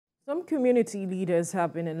Some community leaders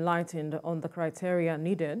have been enlightened on the criteria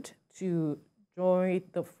needed to enjoy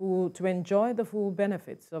the full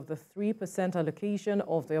benefits of the 3% allocation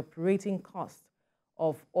of the operating cost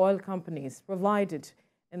of oil companies provided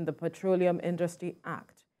in the Petroleum Industry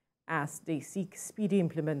Act as they seek speedy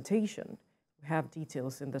implementation. We have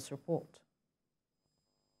details in this report.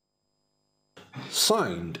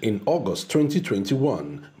 Signed in August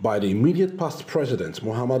 2021 by the immediate past President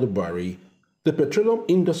Muhammadu Buhari, the Petroleum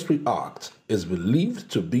Industry Act is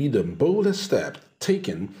believed to be the boldest step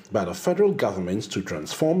taken by the federal government to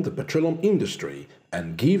transform the petroleum industry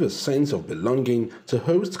and give a sense of belonging to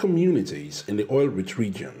host communities in the oil-rich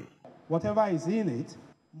region. Whatever is in it.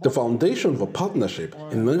 The Foundation for Partnership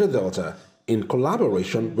in Niger Delta, in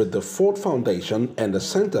collaboration with the Ford Foundation and the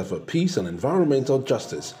Center for Peace and Environmental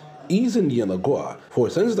Justice, is in Yenagoa for a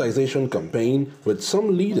sensitization campaign with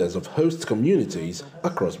some leaders of host communities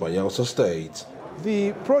across Bayelsa State.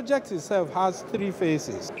 The project itself has 3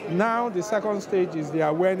 phases. Now the second stage is the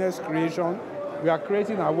awareness creation. We are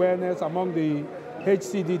creating awareness among the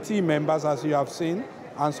HCDT members, as you have seen,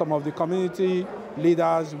 and some of the community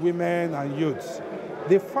leaders, women and youths.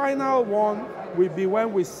 The final one will be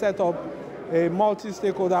when we set up a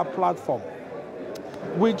multi-stakeholder platform,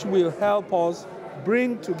 which will help us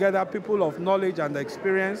bring together people of knowledge and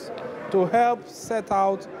experience to help set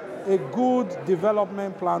out a good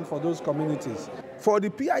development plan for those communities. For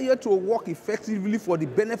the PIA to work effectively for the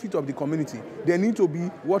benefit of the community, there need to be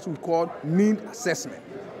what we call need assessment,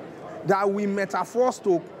 that we metaphors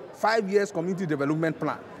to 5 years community development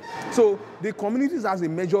plan. So the communities has a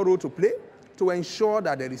major role to play to ensure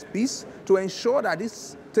that there is peace, to ensure that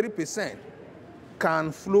this 3%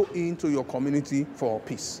 can flow into your community for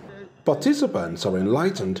peace. Participants are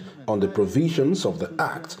enlightened on the provisions of the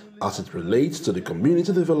Act as it relates to the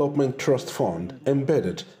Community Development Trust Fund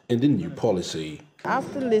embedded in the new policy.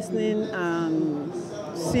 After listening and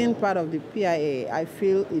seeing part of the PIA, I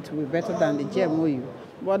feel it will be better than the GMOU.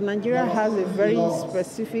 But Nigeria has a very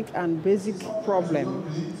specific and basic problem.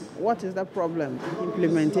 What is that problem?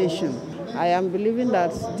 Implementation. I am believing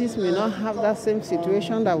that this may not have that same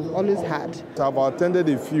situation that we've always had. I've attended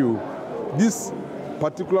a few. This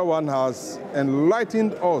particular one has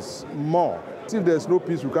enlightened us more. If there's no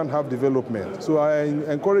peace, we can't have development. So I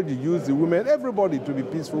encourage the youth, the women, everybody to be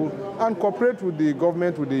peaceful and cooperate with the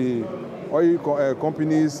government, with the oil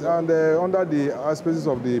companies, and under the auspices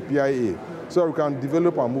of the PIA, so we can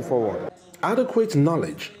develop and move forward. Adequate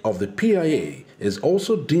knowledge of the PIA is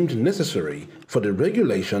also deemed necessary for the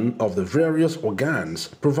regulation of the various organs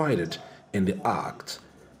provided in the Act.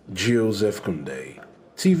 Joseph Kunde,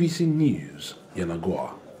 TVC News,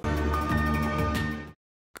 Yenagoa.